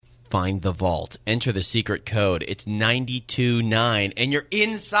Find the vault. Enter the secret code. It's 92.9, and you're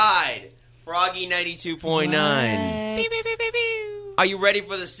inside Froggy 92.9. Beep, beep, beep, beep, beep. Are you ready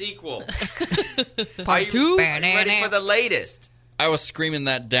for the sequel? Part 2? Are you ready for the latest? I was screaming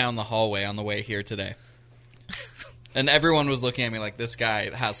that down the hallway on the way here today. And everyone was looking at me like, this guy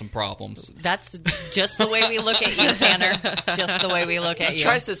has some problems. That's just the way we look at you, Tanner. It's just the way we look at you. He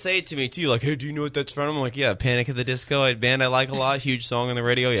tries to say it to me, too. Like, hey, do you know what that's from? I'm like, yeah, Panic at the Disco, a band I like a lot, huge song on the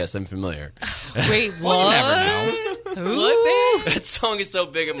radio. Yes, I'm familiar. Wait, what? Well, you never know. What, That song is so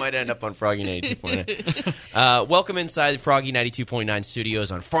big it might end up on Froggy 92.9. Welcome inside the Froggy 92.9 studios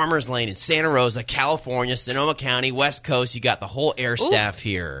on Farmers Lane in Santa Rosa, California, Sonoma County, West Coast. You got the whole air staff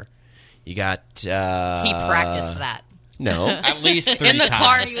here. You got... he practiced that. No. At least 3 times. In the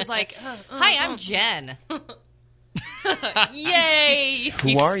car, he was like, Hi, I'm Jen. yay.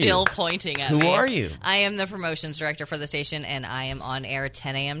 Who are you? Still pointing at me. Who are you? I am the promotions director for the station, and I am on air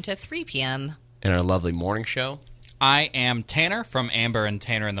 10 a.m. to 3 p.m. In our lovely morning show. I am Tanner from Amber and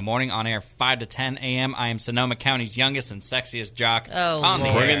Tanner in the Morning, on air 5 to 10 a.m. I am Sonoma County's youngest and sexiest jock on the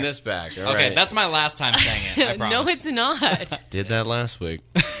air. Bringing this back. All Okay, right. that's my last time saying it, I promise. No, it's not. Did that last week.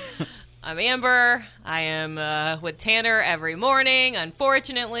 I'm Amber. I am with Tanner every morning,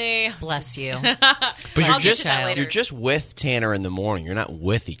 unfortunately. Bless you. But I'll get to that later. you're just with Tanner in the morning. You're not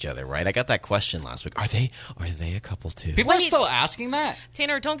with each other, right? I got that question last week. Are they a couple too? People are still asking that?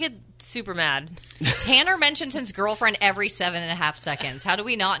 Tanner, don't get super mad. Tanner mentions his girlfriend every 7.5 seconds. How do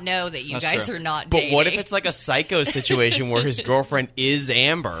we not know that you That's guys true. are not But dating? what if it's like a psycho situation where his girlfriend is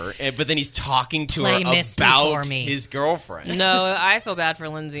Amber, but then he's talking to Play her Misty about for me. his girlfriend? No, I feel bad for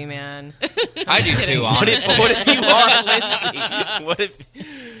Lindsay, man. I do too, What if, honestly. what if you are Lindsay? What if?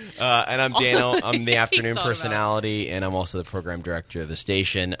 And I'm Dano. I'm the afternoon thought about it. personality, and I'm also the program director of the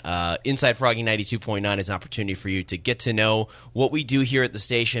station. Inside Froggy 92.9 is an opportunity for you to get to know what we do here at the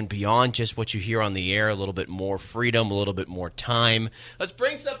station beyond just what you hear on the air. A little bit more freedom, a little bit more time. Let's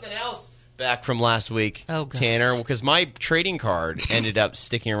bring something else back from last week, Oh, gosh. Tanner, because my trading card ended up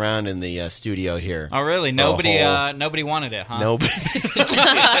sticking around in the studio here. Oh, really? For a Nobody whole- nobody wanted it, huh? Nope.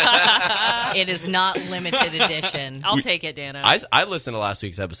 It is not limited edition. I'll take it, Dano. I listened to last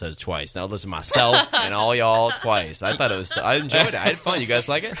week's episode twice. Now I listened to myself and all y'all twiys. I thought I enjoyed it. I had fun. You guys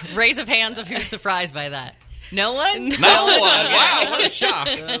like it? Raise of hands of who's surprised by that. No one? No one. Wow, what a shock.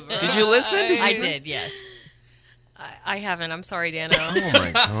 Did you listen? I did, yes. I haven't. I'm sorry, Dano. Oh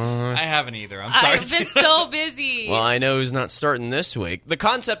my god. I haven't either. I'm sorry. I've been so busy. Well, I know who's not starting this week. The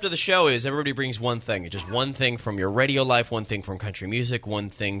concept of the show is everybody brings one thing. It's just one thing from your radio life, one thing from country music,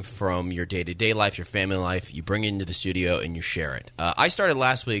 one thing from your day-to-day life, your family life. You bring it into the studio and you share it. I started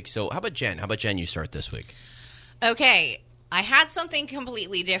last week, so how about Jen? How about Jen, you start this week? Okay, I had something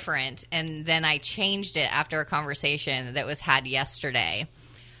completely different, and then I changed it after a conversation that was had yesterday.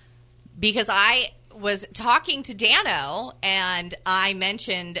 Because I was talking to Dano, and I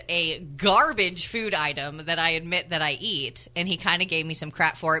mentioned a garbage food item that I admit that I eat, and he kind of gave me some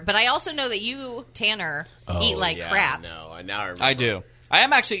crap for it. But I also know that you, Tanner, eat like crap. No, now I remember. I do. I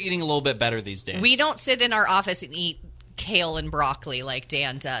am actually eating a little bit better these days. We don't sit in our office and eat kale and broccoli like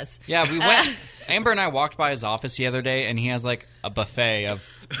Dan does. Yeah, we went. Amber and I walked by his office the other day, and he has like a buffet of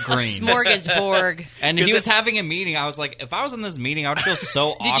greens. Smorgasbord. And he was having a meeting. I was like, if I was in this meeting, I would feel so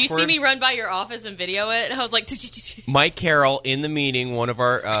awkward. Did you see me run by your office and video it? I was like, Mike Carroll in the meeting, one of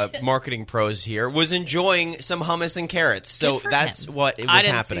our marketing pros here, was enjoying some hummus and carrots. So Good for that's him. what it was I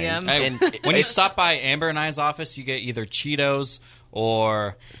didn't happening. see him. Hey, And when you stop by Amber and I's office, you get either Cheetos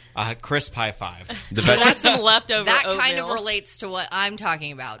or a crisp high five. that's some leftover That oatmeal. kind of relates to what I'm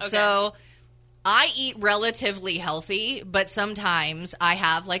talking about. Okay. So I eat relatively healthy, but sometimes I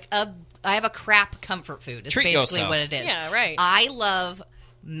have I have a crap comfort food. It's Treat basically yourself. what it is. Yeah, right. I love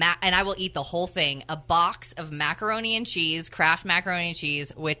and I will eat the whole thing. A box of macaroni and cheese, Kraft macaroni and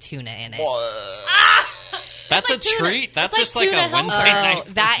cheese with tuna in it. That's like a tuna. treat. That's It's like just like tuna a Wednesday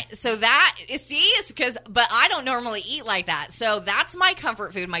helper. night. But I don't normally eat like that. So that's my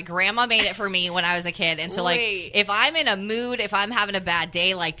comfort food. My grandma made it for me when I was a kid. And so Wait. if I'm in a mood, if I'm having a bad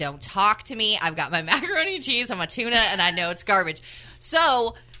day, don't talk to me. I've got my macaroni and cheese and my tuna, and I know it's garbage.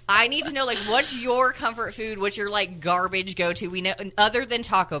 So I need to know, what's your comfort food? What's your, garbage go-to? We know, other than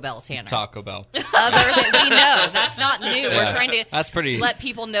Taco Bell, Tanner. Taco Bell. We know. That's not new. Yeah. We're trying to That's pretty- let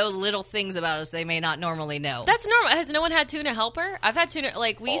people know little things about us they may not normally know. That's normal. Has no one had tuna helper? I've had tuna.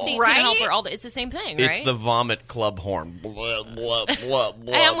 We used to eat Right? tuna helper. It's the same thing, right? it's the vomit club horn. Blah, blah, blah,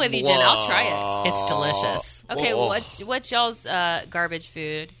 blah, I am with you, Jen. I'll try it. It's delicious. Okay, Whoa. what's y'all's garbage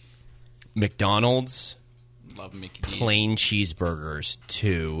food? McDonald's Love Mickey D's. plain cheeseburgers,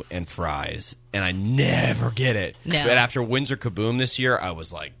 2, and fries. And I never get it. No. But after Windsor Kaboom this year, I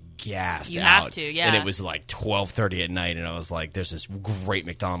was like, gassed You out. have to, yeah. And it was like 12:30 at night, and I was like, "There's this great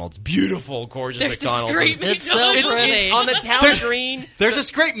McDonald's, beautiful, gorgeous McDonald's." It's so pretty. on the town green. There's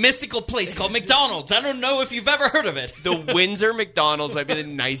this great mystical place called McDonald's. I don't know if you've ever heard of it. The Windsor McDonald's might be the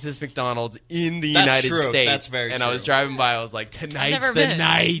nicest McDonald's in the That's United true. States. That's very And true. I was driving by, I was like, "Tonight's never the been.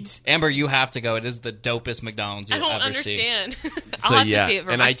 night." Amber, you have to go. It is the dopest McDonald's I you'll don't ever see. understand. I'll have to see it for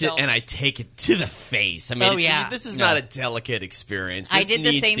and myself. I take it to the face. I mean, Oh, yeah. this is not a delicate experience. I This did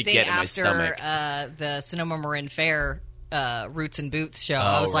the needs same to thing get in my after stomach. the Sonoma Marin Fair Roots and Boots show. Oh,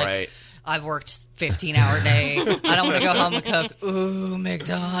 I was like, right. I've worked 15-hour day. I don't want to go home and cook. Ooh,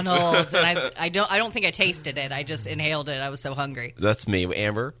 McDonald's. And I don't think I tasted it. I just inhaled it. I was so hungry. That's me,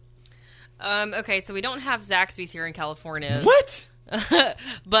 Amber. Okay, so we don't have Zaxby's here in California. What?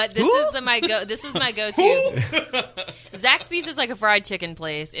 But this is my go-to. Zaxby's is like a fried chicken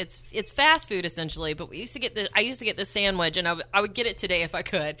place. It's fast food essentially, but I used to get the sandwich, and I would get it today if I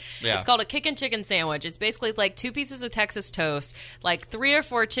could. Yeah. It's called a kickin' chicken sandwich. It's basically like 2 pieces of Texas toast, like 3 or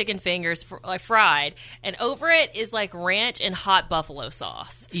 4 chicken fingers fried, and over it is like ranch and hot buffalo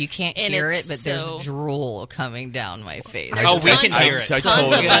sauce. You can't And hear it's it, but so- there's drool coming down my face. Oh, we can I hear it. totally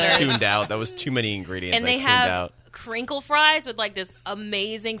Tons of got butter. tuned out. That was too many ingredients. And I they tuned have out. crinkle fries with like this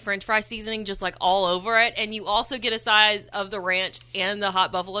amazing French fry seasoning just like all over it, and you also get a size of the ranch and the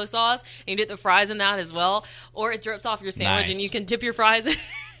hot buffalo sauce, and you dip the fries in that as well, or it drips off your sandwich Nice. and you can dip your fries in.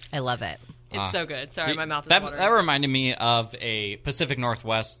 I love it. It's so good. Sorry, my mouth is that, watering. that reminded me of a Pacific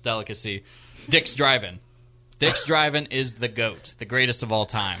Northwest delicacy, Dick's Drive-In. Dick's Drive-In is the GOAT, the greatest of all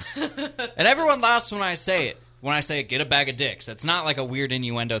time. And everyone laughs when I say it. When I say get a bag of dicks, it's not like a weird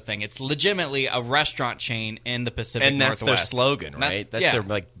innuendo thing. It's legitimately a restaurant chain in the Pacific And that's Northwest. their slogan, right? That's their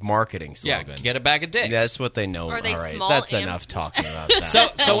like marketing yeah. slogan. Get a bag of dicks. That's what they know. Are they All right, small that's and- enough talking about that. So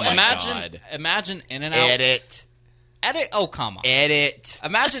Oh my imagine God. In-N-Out. Edit. Oh, come on. Edit.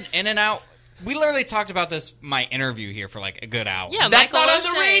 Imagine In-N-Out. We literally talked about this my interview here for like a good hour. Yeah, That's Michael not on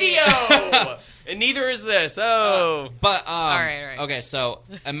the O'Shea. radio. And neither is this. Oh. But all right. Okay, so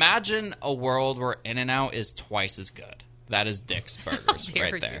imagine a world where In-N-Out is twice as good. That is Dick's Burgers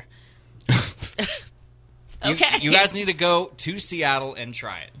dare right there. Okay. You guys need to go to Seattle and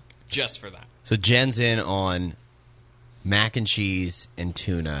try it just for that. So Jen's in on mac and cheese and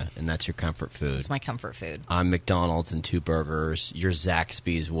tuna, and that's your comfort food. It's my comfort food. I'm McDonald's and 2 burgers. Your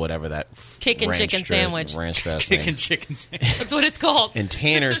Zaxby's, whatever that Kickin' ranch chicken sandwich. ranch dressing. Chicken chicken sandwich. That's what it's called. And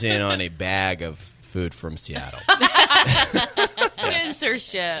Tanner's in on a bag of food from Seattle.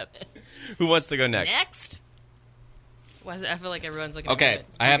 Censorship. Who wants to go next? Next. I feel like everyone's looking. Okay, at it.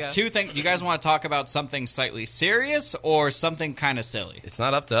 I You have go. 2 things. Do you guys want to talk about something slightly serious or something kind of silly? It's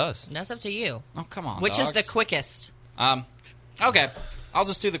not up to us. That's up to you. Oh, come on, Which is dogs. the quickest? Okay, I'll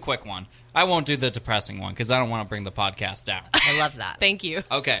just do the quick one. I won't do the depressing one because I don't want to bring the podcast down. I love that. Thank you.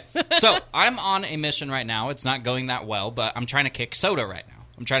 Okay, so I'm on a mission right now. It's not going that well, but I'm trying to kick soda right now.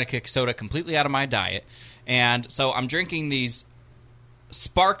 I'm trying to kick soda completely out of my diet. And so I'm drinking these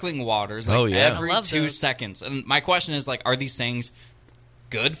sparkling waters like Oh, yeah. every I love 2 those. seconds. And my question is, like, are these things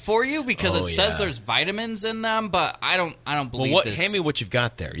good for you? Because Oh, it says yeah. there's vitamins in them, but I don't Well, believe this. hand me what you've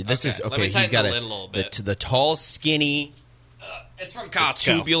got there. This Okay, is let okay. me He's tighten got the lid a little bit. the tall, skinny, It's from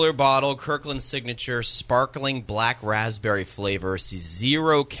Costco. tubular bottle, Kirkland Signature, sparkling black raspberry flavor. See,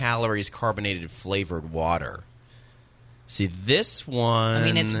 0 calories, carbonated flavored water. See this one.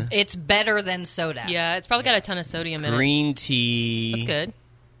 I mean, it's better than soda. Yeah, it's probably got a ton of sodium in it. green tea. That's good.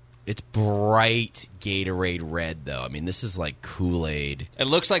 It's bright Gatorade red, though. I mean, this is like Kool-Aid. It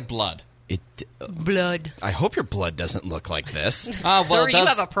looks like blood. Blood. I hope your blood doesn't look like this. Oh, Sir, it you does,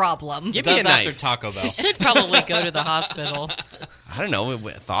 have a problem. Give it me does a after knife. Taco Bell. Should probably go to the hospital. I don't know.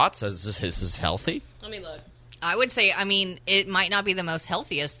 Thoughts? Is this healthy? Let me look. I would say, I mean, it might not be the most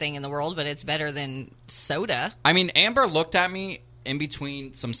healthiest thing in the world, but it's better than soda. I mean, Amber looked at me in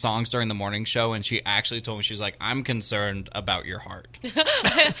between some songs during the morning show, and she actually told me, she's like, I'm concerned about your heart.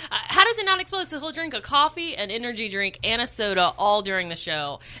 How does it not explode? So he'll drink a coffee, an energy drink, and a soda all during the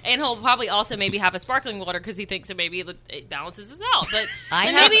show. And he'll probably also maybe have a sparkling water because he thinks that maybe it balances us out. But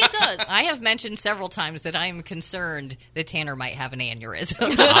then maybe it does. I have mentioned several times that I am concerned that Tanner might have an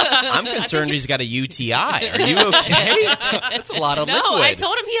aneurysm. I'm concerned he's got a UTI. Are you okay? That's a lot of No, liquid. I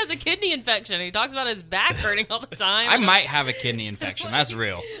told him he has a kidney infection. He talks about his back hurting all the time. I might have a kidney infection. That's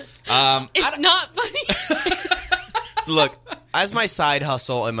real. It's not funny. Look, as my side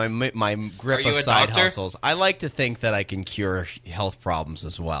hustle and my grip Are you of a side doctor? hustles, I like to think that I can cure health problems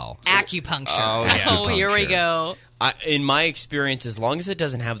as well. Acupuncture. Oh, yeah. Oh, here we Acupuncture. go. In my experience, as long as it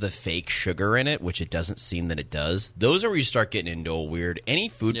doesn't have the fake sugar in it, which it doesn't seem that it does, those are where you start getting into a weird. Any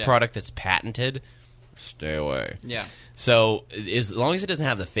food Yeah. product that's patented, stay away. Yeah. So as long as it doesn't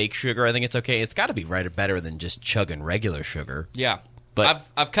have the fake sugar, I think it's okay. It's got to be better than just chugging regular sugar. Yeah. But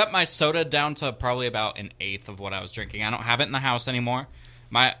I've cut my soda down to probably about an eighth of what I was drinking. I don't have it in the house anymore.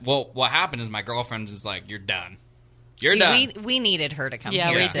 What happened is my girlfriend is like, "You're done. You're done." We needed her to come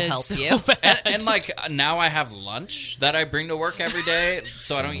here to help you. And like now I have lunch that I bring to work every day,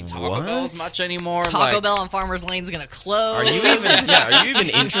 so I don't eat Taco Bell as much anymore. Taco Bell on Farmers Lane's going to close. Are you even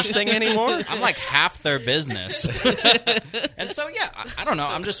interesting anymore? I'm like half their business. And so I don't know.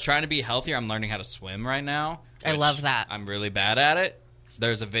 I'm just trying to be healthier. I'm learning how to swim right now. I love that. I'm really bad at it.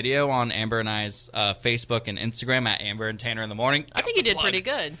 There's a video on Amber and I's Facebook and Instagram at Amber and Tanner in the Morning. I think you did pretty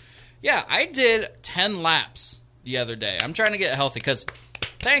good. Yeah, I did 10 laps the other day. I'm trying to get healthy because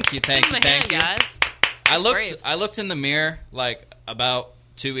thank you. Guys. I looked in the mirror like about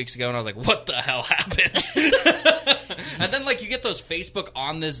 2 weeks ago and I was like, what the hell happened? And then like you get those Facebook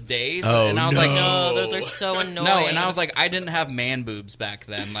on this days and I was like, oh, those are so annoying. No, and I was like, I didn't have man boobs back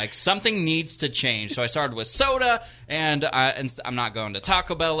then. Like something needs to change. So I started with soda and I'm not going to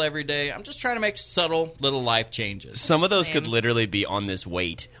Taco Bell every day. I'm just trying to make subtle little life changes. Some of those could literally be on this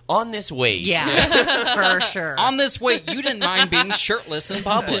weight. On this weight. Yeah, for sure. On this weight, you didn't mind being shirtless in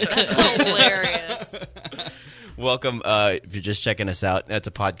public. That's hilarious. Welcome. If you're just checking us out, that's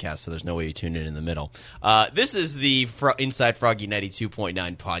a podcast, so there's no way you tune in the middle. This is the Inside Froggy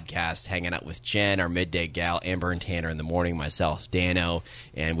 92.9 podcast, hanging out with Jen, our midday gal, Amber and Tanner in the morning, myself, Dano,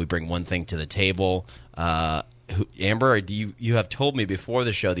 and we bring one thing to the table. Amber, you have told me before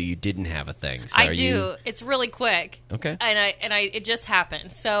the show that you didn't have a thing. So I do. It's really quick. Okay. And it just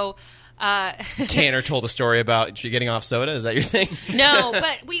happened. So Tanner told a story about you getting off soda. Is that your thing? No,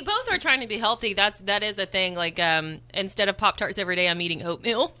 but we both are trying to be healthy. That is a thing. Like instead of Pop-Tarts every day, I'm eating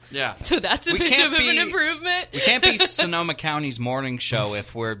oatmeal. Yeah. So that's a bit of an improvement. We can't be Sonoma County's morning show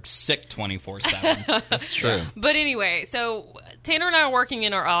if we're sick 24/7. That's true. But anyway, so Tanner and I are working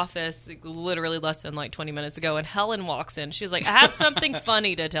in our office literally less than like 20 minutes ago, and Helen walks in. She's like, I have something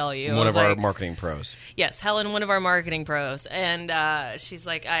funny to tell you. One of our marketing pros. Yes, Helen, one of our marketing pros. And she's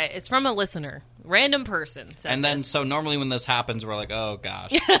like, it's from a listener, random person. And then, so normally when this happens, we're like, oh,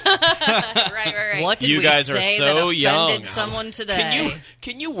 gosh. Right. What did you we guys say are so that offended young. someone today?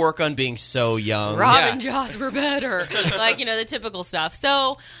 Can you work on being so young? Rob and Joss were better. Like, the typical stuff.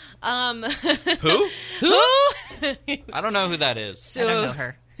 So, Who? I don't know who that is. So, I don't know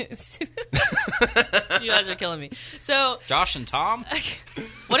her. You guys are killing me. So Josh and Tom?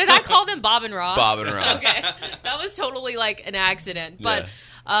 What did I call them? Bob and Ross? Bob and Ross. Okay. That was totally like an accident. But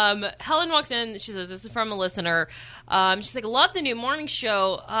Helen walks in. She says, this is from a listener. She's like, love the new morning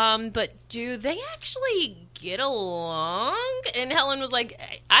show. But do they actually get along? And Helen was like,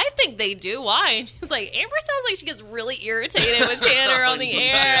 I think they do. Why? And she's like, Amber sounds like she gets really irritated with Tanner on the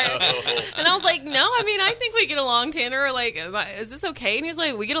air. And I was like, no, I think we get along, Tanner. Like, is this okay? And he was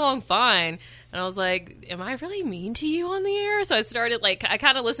like, we get along fine. And I was like, am I really mean to you on the air? So I started, I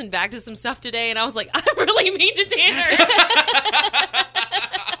kind of listened back to some stuff today, and I was like, I'm really mean to Tanner.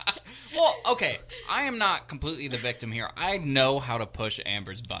 Well, okay, I am not completely the victim here. I know how to push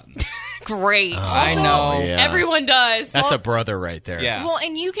Amber's buttons. Great. I know. Yeah. Everyone does. That's a brother right there. Yeah. Well,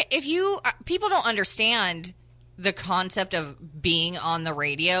 and people don't understand the concept of being on the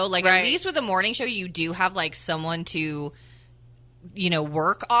radio. Like, Right. at least with a morning show, you do have, someone to,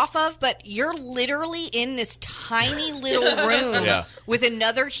 work off of. But you're literally in this tiny little room with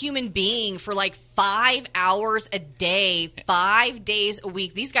another human being for, 5 hours a day, 5 days a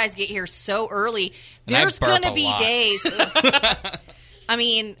week. These guys get here so early. And There's going to be lot. days.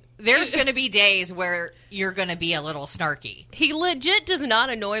 There's going to be days where you're going to be a little snarky. He legit does not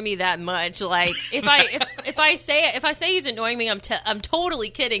annoy me that much. Like if I say he's annoying me, I'm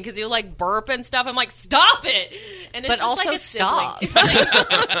totally kidding because he'll burp and stuff. I'm like, stop it! And it's But just also like a stop. It's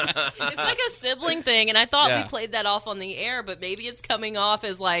like a sibling thing, and I thought Yeah. we played that off on the air, but maybe it's coming off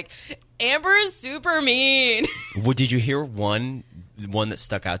as Amber is super mean. Well, did you hear one that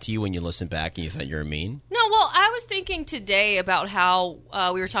stuck out to you when you listened back and you thought you were mean? No, well, I was thinking today about how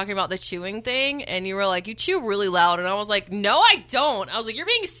we were talking about the chewing thing, and you were like, you chew really loud, and I was like, no, I don't. I was like, you're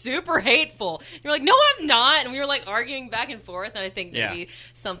being super hateful. You're like, no, I'm not, and we were arguing back and forth, and I think maybe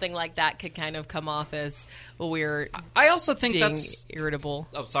something like that could kind of come off as weird. I also think being that's irritable.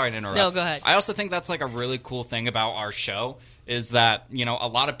 Oh, sorry to interrupt. No, go ahead. I also think that's a really cool thing about our show is that, a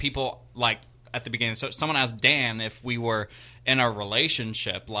lot of people at the beginning. So someone asked Dan if we were in a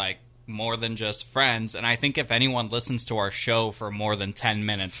relationship, more than just friends. And I think if anyone listens to our show for more than 10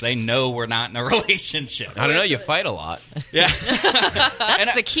 minutes, they know we're not in a relationship. I don't know. You fight a lot. Yeah.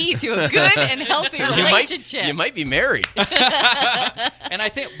 That's the key to a good and healthy relationship. You might be married. And I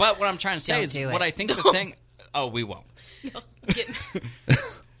think, but what I'm trying to say Don't is, do it. what I think the thing. Oh, we won't.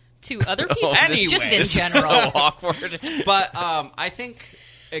 To other people? Anyway, Just in This is general. so awkward. But I think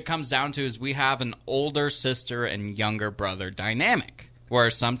it comes down to is we have an older sister and younger brother dynamic, where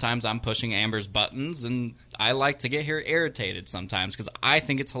sometimes I'm pushing Amber's buttons, and I like to get her irritated sometimes because I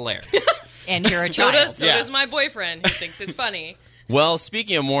think it's hilarious. And you're a So child. does my boyfriend, who thinks it's funny. Well,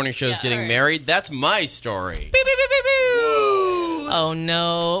 speaking of morning shows Yeah, getting all right. married, that's my story. Oh,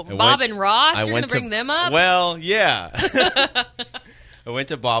 no. I Bob went- and Ross? I You're going went to bring them up? Well, yeah. I went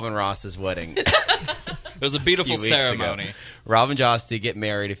to Bob and Ross's wedding It was a beautiful few weeks ceremony. ago. Rob and Joss did get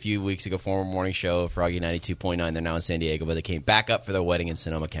married a few weeks ago, former morning show, Froggy 92.9. They're now in San Diego, but they came back up for their wedding in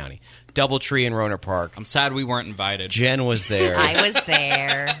Sonoma County. Doubletree in Roner Park. I'm sad we weren't invited. Jen was there. I was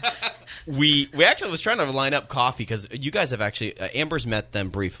there. We actually was trying to line up coffee because you guys have actually Amber's met them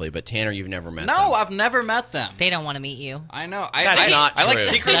briefly, but Tanner, you've never met them. No, I've never met them. They don't want to meet you. I know. That's not I like true.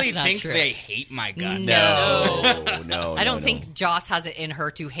 secretly That's not think true. they hate my guts. No. I don't think Joss has it in her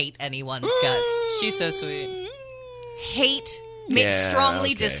to hate anyone's guts. She's so sweet. Hate, make Yeah, strongly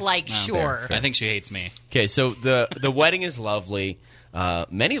okay. dislike, sure. I think she hates me. Okay, so the wedding is lovely.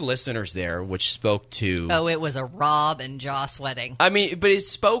 Many listeners there, which spoke to. Oh, it was a Rob and Joss wedding. I mean, but it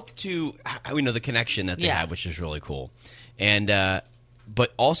spoke to the connection that they Yeah. had, which is really cool. And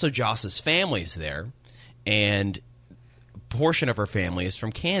but also Joss's family is there, and a portion of her family is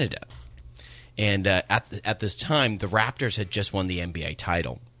from Canada. And at this time, the Raptors had just won the NBA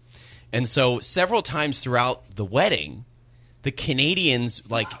title, and so several times throughout the wedding, the Canadians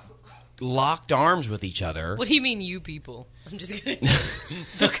locked arms with each other. What do you mean, you people? I'm just kidding.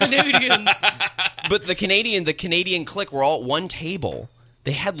 The Canadians. But the Canadian clique were all at one table.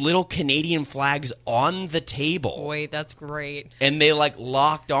 They had little Canadian flags on the table. Wait, that's great. And they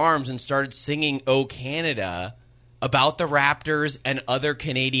locked arms and started singing "Oh Canada" about the Raptors and other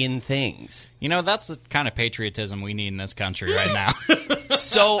Canadian things. You know, that's the kind of patriotism we need in this country right now.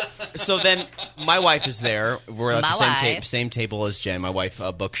 So then my wife is there. We're at My the wife. same table as Jen. My wife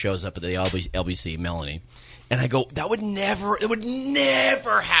Book shows up at the LBC, Melanie. And I go, it would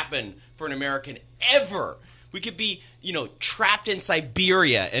never happen for an American ever. We could be, trapped in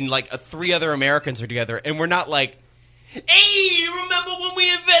Siberia and three other Americans are together, and we're not like, hey, remember when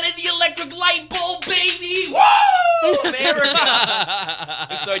we invented the electric light bulb, baby? Woo! America!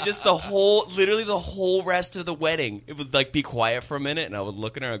 And so the whole rest of the wedding, it would be quiet for a minute, and I would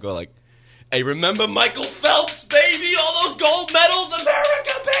look at her and I'd go hey, remember Michael Phelps, baby? All those gold medals,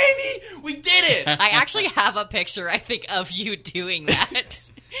 America, baby! We did it! I actually have a picture, I think, of you doing that.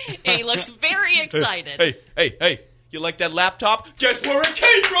 And he looks very excited. Hey, you like that laptop? Guess where it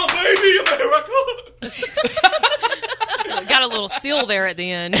came from, baby, America! Got a little seal there at the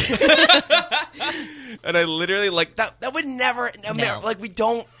end. And I literally, that would never,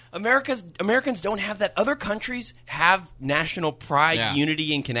 Americans don't have that. Other countries have national pride,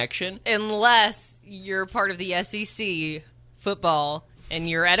 unity, and connection. Unless you're part of the SEC football and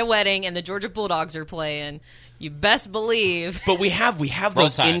you're at a wedding and the Georgia Bulldogs are playing, you best believe. But we have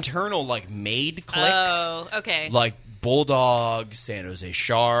those internal maid cliques. Oh, okay. Like Bulldogs, San Jose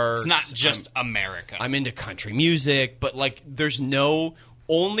Sharks. It's not just America. I'm into country music, but there's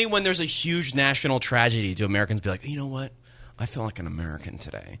only when there's a huge national tragedy do Americans be like, you know what? I feel like an American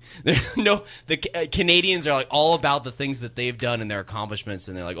today. The Canadians are all about the things that they've done and their accomplishments,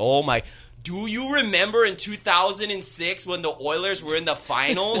 and they're like, oh my. Do you remember in 2006 when the Oilers were in the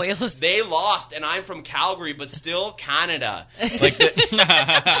finals? Oilers. They lost, and I'm from Calgary, but still Canada.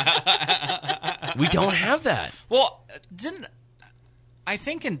 We don't have that. Well, I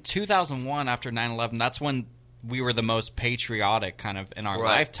think in 2001 after 9/11, that's when we were the most patriotic kind of in our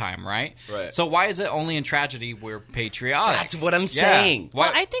lifetime, right? Right. So why is it only in tragedy we're patriotic? That's what I'm saying.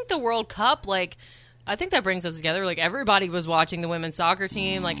 Well, I think the World Cup, I think that brings us together. Everybody was watching the women's soccer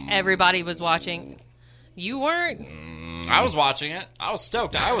team. Everybody was watching. You weren't. I was watching it. I was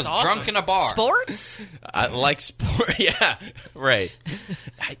stoked. I was drunk in a bar. Sports? I like sport. Yeah, right.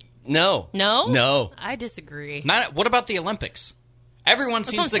 No. No? I disagree. What about the Olympics? Everyone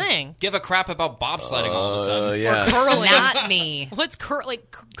seems what I'm to saying. give a crap about bobsledding all of a sudden. Yeah. Curling. Not me. What's curling?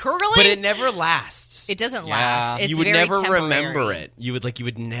 But it never lasts. It doesn't last. It's you would very never temporary. remember it. You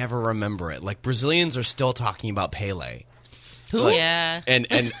would never remember it. Brazilians are still talking about Pele. Who? Yeah. And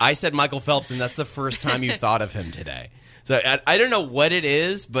I said Michael Phelps, and that's the first time you've thought of him today. So I don't know what it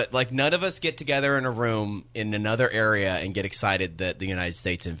is, but like none of us get together in a room in another area and get excited that the United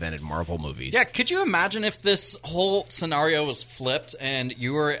States invented Marvel movies. Yeah, could you imagine if this whole scenario was flipped and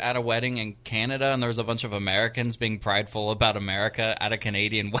you were at a wedding in Canada and there was a bunch of Americans being prideful about America at a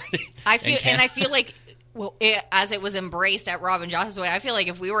Canadian wedding? I feel like as it was embraced at Rob and Josh's wedding, I feel like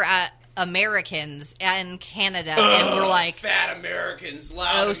if we were at Americans in Canada and we're like fat Americans, loud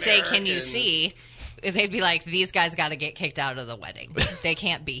oh, Americans. say can you see? They'd be like, these guys got to get kicked out of the wedding. They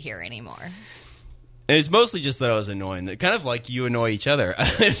can't be here anymore. And it's mostly just that I was annoying. Kind of like you annoy each other.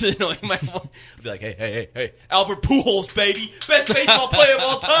 It's annoying my voice. I'd be like, hey, Albert Pujols, baby. Best baseball player of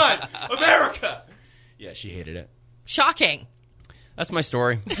all time. America. Yeah, she hated it. Shocking. That's my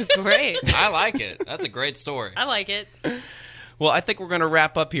story. Great. I like it. That's a great story. I like it. Well, I think we're going to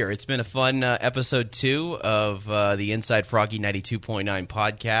wrap up here. It's been a fun episode 2 of the Inside Froggy 92.9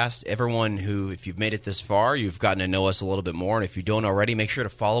 podcast. Everyone who, if you've made it this far, you've gotten to know us a little bit more. And if you don't already, make sure to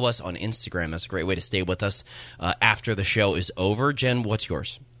follow us on Instagram. That's a great way to stay with us after the show is over. Jen, what's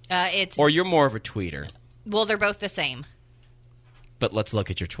yours? Or you're more of a tweeter. Well, they're both the same. But let's look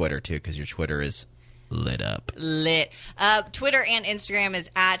at your Twitter, too, because your Twitter is lit up. Lit. Twitter and Instagram is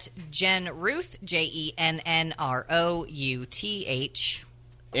at Jenn Ruth, JENNROUTH.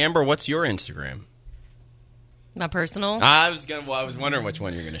 Amber, what's your Instagram? My personal. I was wondering which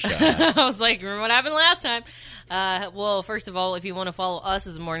one you're going to show. I was like, remember what happened last time? Well, first of all, if you want to follow us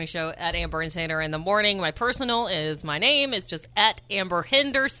as a morning show at Amber and Tanner in the morning, my personal is my name. It's just at Amber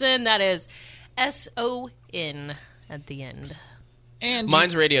Henderson. That is SON at the end. And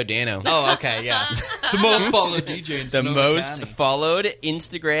mine's Radio Dano. Oh, okay, yeah. The most followed DJ in The Sonoma most County. followed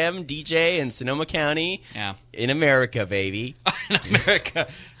Instagram DJ in Sonoma County. Yeah. In America, baby. In America.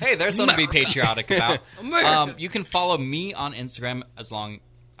 Hey, there's something to be patriotic about. America. You can follow me on Instagram as long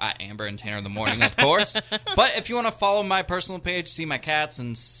at Amber and Tanner in the morning, of course. But if you want to follow my personal page, see my cats,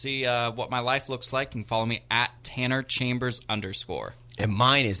 and see what my life looks like, you can follow me at TannerChambers_. And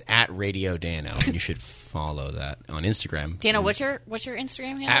mine is at Radio Dano. And you should follow that on Instagram. Dano, what's your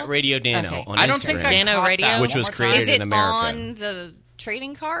Instagram handle? At Radio Dano Okay. on Instagram. I don't think I Dano caught Radio? that. Which One was more created time. Is in it America. on the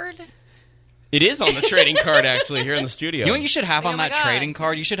trading card? It is on the trading card, actually, here in the studio. You know what you should have on Oh my that God. trading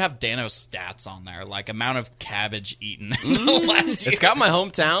card? You should have Dano's stats on there, like amount of cabbage eaten in the last year. It's got my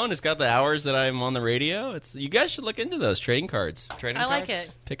hometown. It's got the hours that I'm on the radio. You guys should look into those trading cards. Trading I like cards?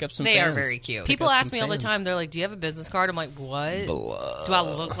 it. Pick up some They fans. are very cute. People up ask some me all the fans. time. They're like, "Do you have a business card?" I'm like, "What? Blah. Do I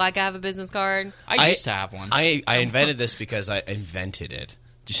look like I have a business card?" I used to have one. I invented this because I invented it.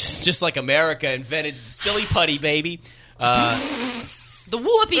 Just like America invented silly putty, baby. The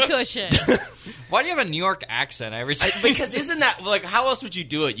whoopee cushion. Why do you have a New York accent every time? Because isn't that, like, how else would you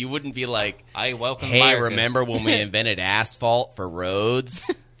do it? You wouldn't be like, I welcome hey, America. remember when we invented asphalt for roads?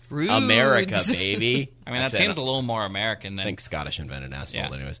 Rudes. America, baby. I mean, that seems a little more American I than... think Scottish invented asphalt,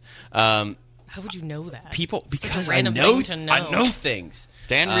 Yeah. anyways. How would you know that? People, Such a because I random know, thing to know. I know things.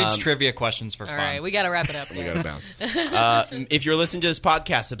 Dan reads trivia questions for All fun. right, we got to wrap it up. We gotta bounce. If you're listening to this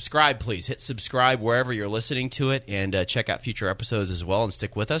podcast, subscribe, please. Hit subscribe wherever you're listening to it, and check out future episodes as well, and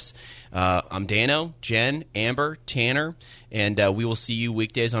stick with us. I'm Dano, Jen, Amber, Tanner, and we will see you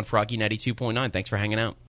weekdays on Froggy 92.9. Thanks for hanging out.